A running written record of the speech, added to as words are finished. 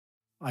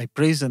I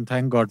praise and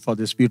thank God for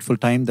this beautiful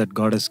time that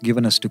God has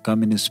given us to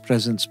come in His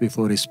presence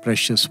before His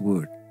precious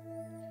word.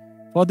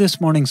 For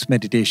this morning's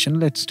meditation,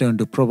 let's turn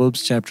to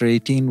Proverbs chapter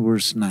 18,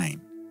 verse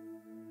 9.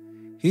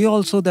 He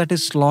also that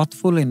is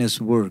slothful in his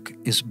work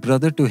is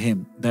brother to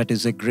him that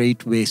is a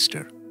great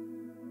waster.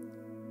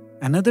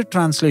 Another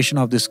translation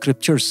of the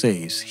scripture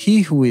says,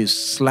 He who is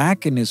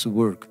slack in his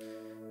work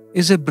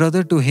is a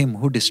brother to him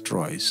who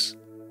destroys.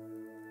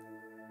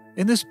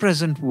 In this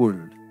present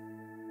world,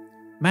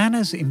 man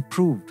has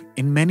improved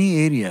in many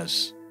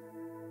areas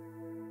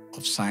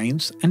of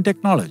science and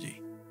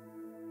technology.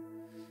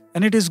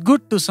 And it is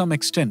good to some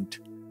extent,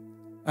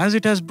 as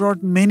it has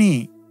brought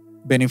many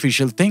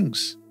beneficial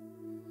things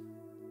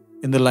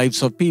in the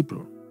lives of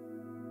people.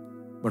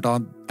 But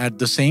at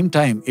the same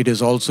time, it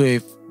is also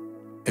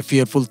a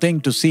fearful thing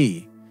to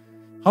see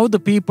how the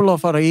people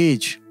of our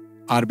age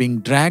are being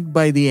dragged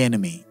by the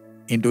enemy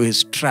into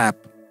his trap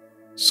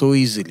so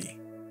easily.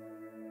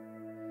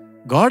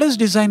 God has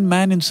designed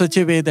man in such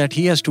a way that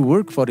he has to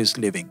work for his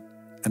living,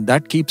 and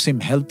that keeps him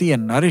healthy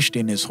and nourished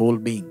in his whole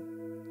being.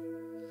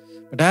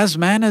 But as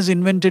man has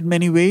invented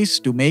many ways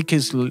to make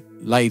his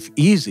life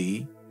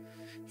easy,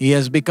 he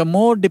has become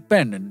more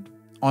dependent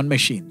on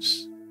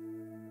machines.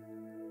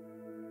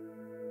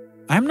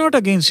 I am not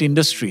against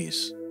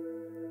industries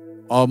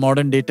or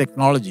modern day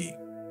technology,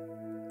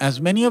 as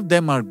many of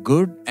them are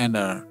good and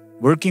are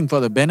working for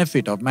the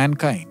benefit of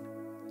mankind.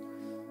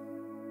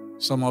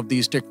 Some of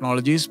these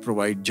technologies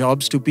provide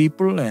jobs to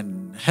people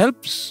and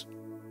helps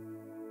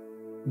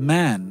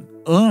man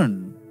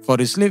earn for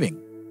his living.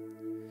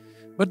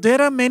 But there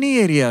are many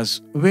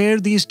areas where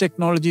these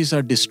technologies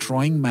are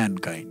destroying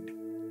mankind.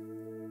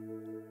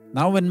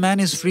 Now when man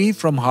is free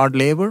from hard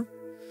labor,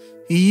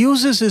 he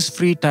uses his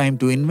free time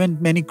to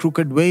invent many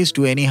crooked ways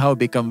to anyhow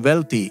become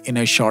wealthy in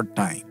a short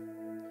time.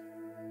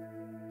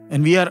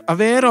 And we are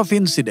aware of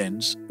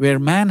incidents where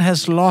man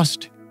has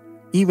lost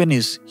even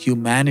his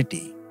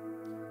humanity.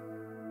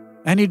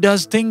 And he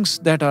does things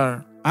that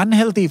are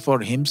unhealthy for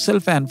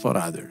himself and for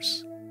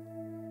others.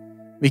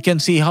 We can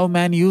see how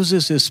man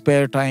uses his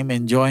spare time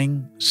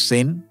enjoying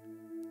sin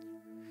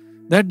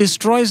that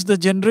destroys the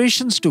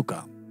generations to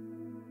come.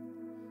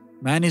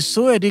 Man is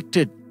so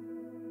addicted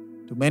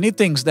to many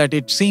things that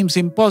it seems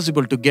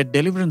impossible to get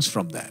deliverance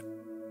from that.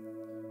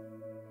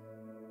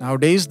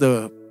 Nowadays,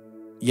 the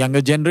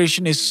younger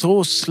generation is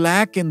so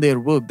slack in their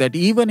work that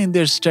even in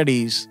their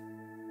studies,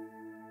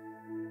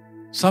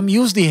 some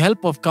use the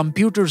help of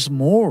computers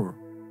more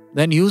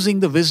than using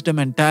the wisdom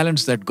and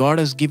talents that God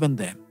has given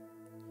them.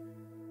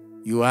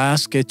 You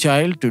ask a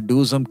child to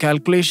do some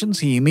calculations,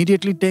 he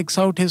immediately takes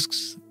out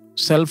his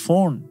cell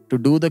phone to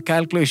do the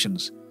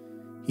calculations.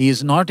 He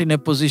is not in a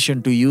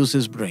position to use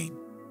his brain.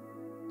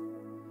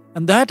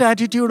 And that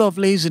attitude of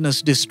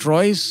laziness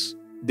destroys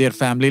their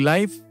family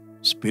life,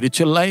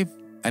 spiritual life,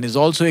 and is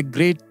also a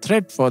great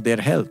threat for their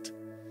health.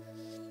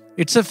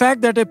 It's a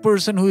fact that a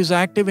person who is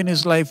active in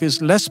his life is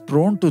less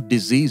prone to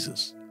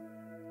diseases.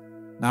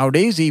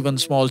 Nowadays, even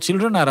small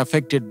children are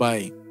affected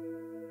by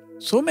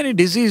so many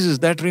diseases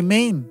that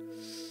remain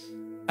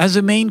as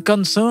a main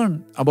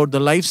concern about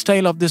the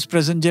lifestyle of this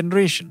present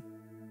generation.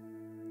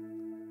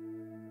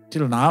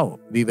 Till now,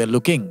 we were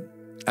looking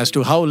as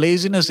to how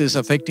laziness is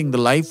affecting the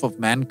life of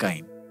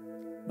mankind.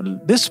 Well,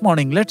 this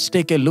morning, let's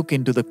take a look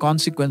into the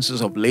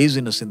consequences of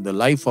laziness in the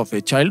life of a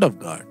child of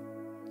God.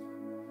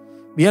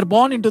 We are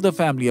born into the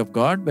family of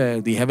God,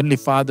 where the Heavenly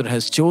Father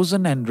has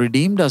chosen and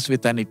redeemed us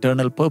with an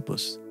eternal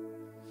purpose.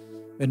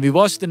 When we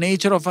watch the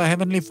nature of our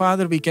Heavenly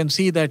Father, we can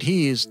see that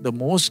He is the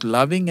most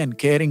loving and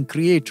caring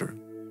Creator,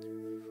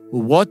 who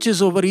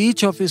watches over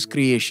each of His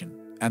creation,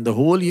 and the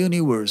whole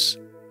universe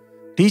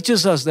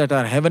teaches us that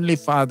our Heavenly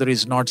Father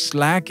is not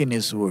slack in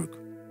His work,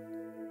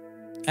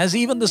 as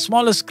even the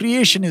smallest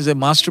creation is a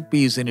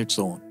masterpiece in its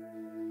own.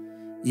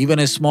 Even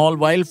a small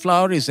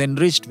wildflower is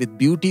enriched with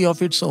beauty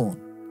of its own.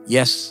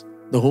 Yes,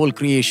 the whole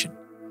creation,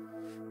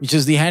 which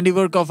is the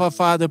handiwork of our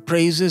Father,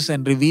 praises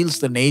and reveals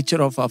the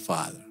nature of our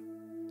Father.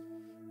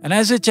 And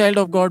as a child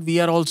of God,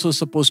 we are also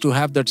supposed to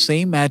have that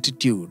same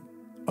attitude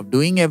of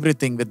doing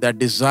everything with that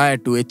desire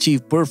to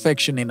achieve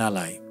perfection in our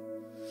life.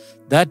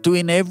 That too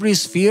in every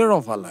sphere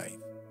of our life.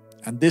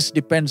 And this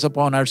depends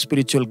upon our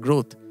spiritual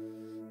growth.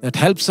 That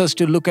helps us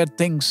to look at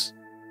things,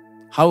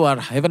 how our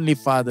Heavenly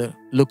Father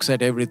looks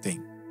at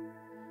everything.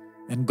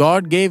 And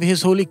God gave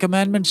His holy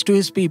commandments to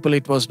His people.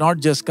 It was not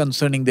just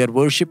concerning their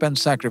worship and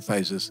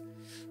sacrifices,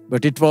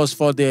 but it was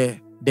for their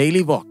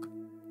daily walk.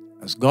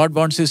 As God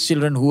wants His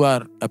children, who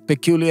are a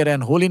peculiar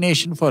and holy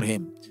nation for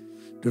Him,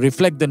 to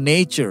reflect the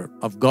nature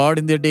of God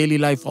in their daily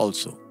life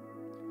also.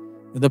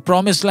 In the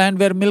promised land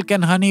where milk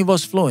and honey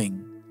was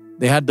flowing,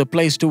 they had the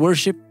place to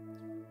worship,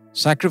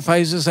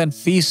 sacrifices and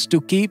feasts to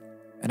keep,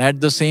 and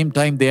at the same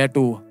time they had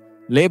to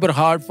labor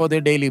hard for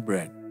their daily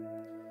bread.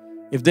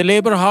 If they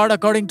labor hard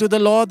according to the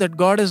law that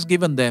God has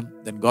given them,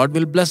 then God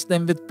will bless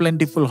them with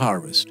plentiful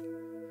harvest.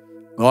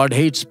 God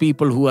hates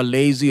people who are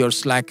lazy or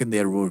slack in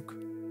their work.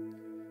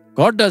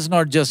 God does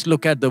not just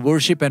look at the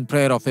worship and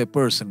prayer of a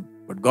person,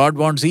 but God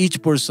wants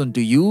each person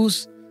to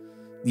use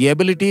the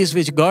abilities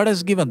which God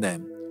has given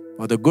them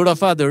for the good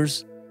of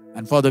others,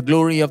 and for the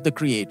glory of the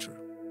Creator.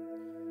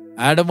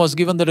 Adam was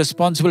given the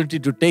responsibility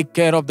to take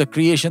care of the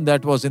creation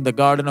that was in the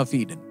Garden of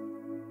Eden.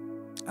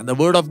 And the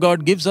Word of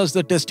God gives us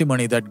the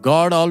testimony that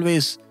God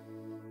always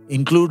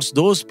includes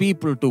those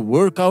people to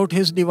work out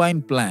His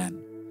divine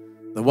plan,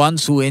 the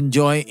ones who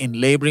enjoy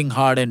in laboring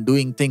hard and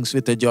doing things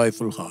with a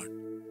joyful heart.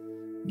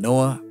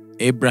 Noah,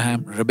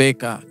 Abraham,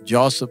 Rebekah,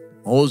 Joseph,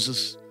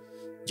 Moses,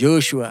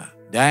 Joshua,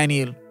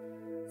 Daniel,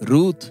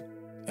 Ruth,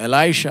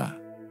 Elisha,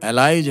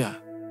 Elijah,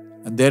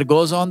 and there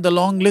goes on the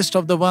long list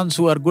of the ones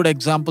who are good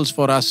examples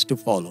for us to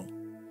follow.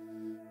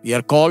 We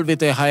are called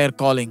with a higher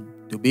calling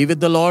to be with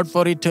the Lord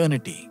for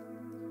eternity.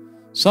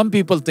 Some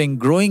people think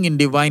growing in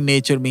divine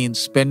nature means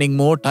spending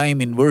more time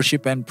in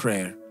worship and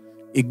prayer,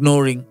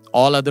 ignoring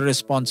all other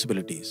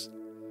responsibilities.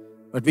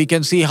 But we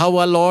can see how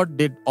our Lord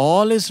did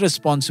all His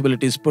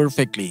responsibilities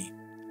perfectly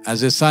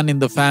as a son in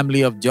the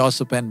family of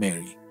Joseph and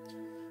Mary,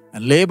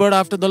 and labored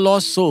after the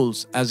lost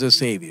souls as a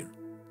Savior.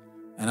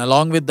 And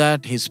along with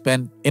that, He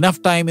spent enough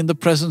time in the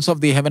presence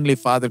of the Heavenly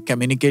Father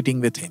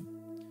communicating with Him.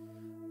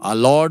 Our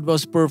Lord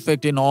was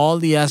perfect in all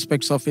the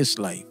aspects of His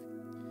life.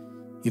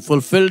 He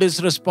fulfilled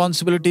His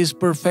responsibilities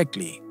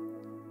perfectly.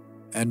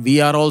 And we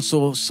are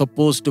also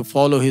supposed to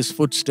follow His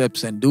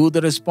footsteps and do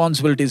the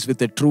responsibilities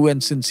with a true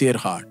and sincere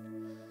heart.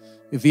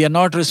 If we are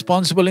not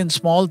responsible in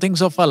small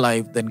things of our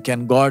life, then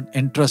can God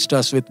entrust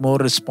us with more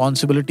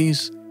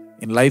responsibilities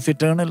in life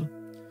eternal?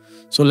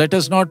 So let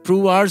us not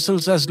prove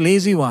ourselves as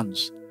lazy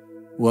ones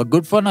who are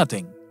good for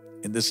nothing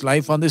in this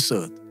life on this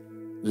earth.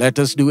 Let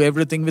us do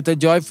everything with a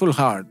joyful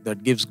heart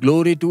that gives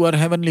glory to our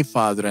Heavenly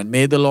Father, and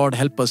may the Lord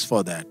help us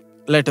for that.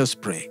 Let us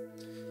pray.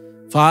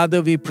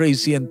 Father, we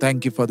praise You and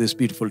thank You for this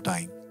beautiful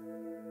time.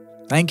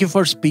 Thank You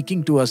for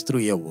speaking to us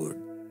through Your word.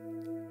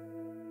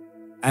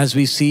 As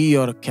we see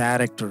Your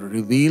character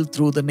revealed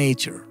through the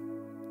nature,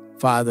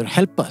 Father,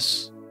 help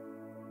us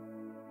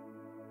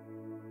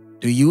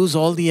to use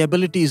all the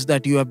abilities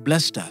that You have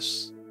blessed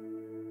us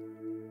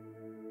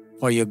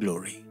for Your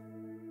glory.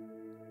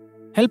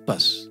 Help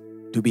us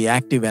to be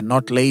active and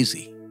not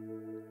lazy.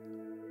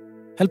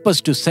 Help us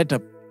to set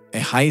up a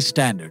high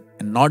standard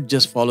and not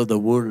just follow the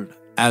world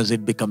as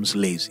it becomes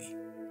lazy.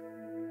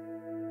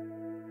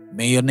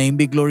 May Your name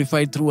be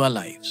glorified through our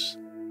lives.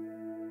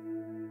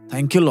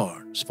 Thank You,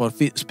 Lord, for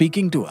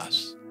speaking to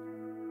us.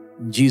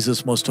 In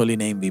Jesus' most holy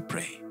name we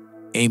pray.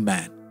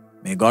 Amen.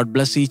 May God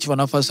bless each one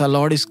of us. Our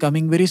Lord is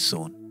coming very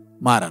soon.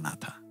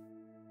 Maranatha.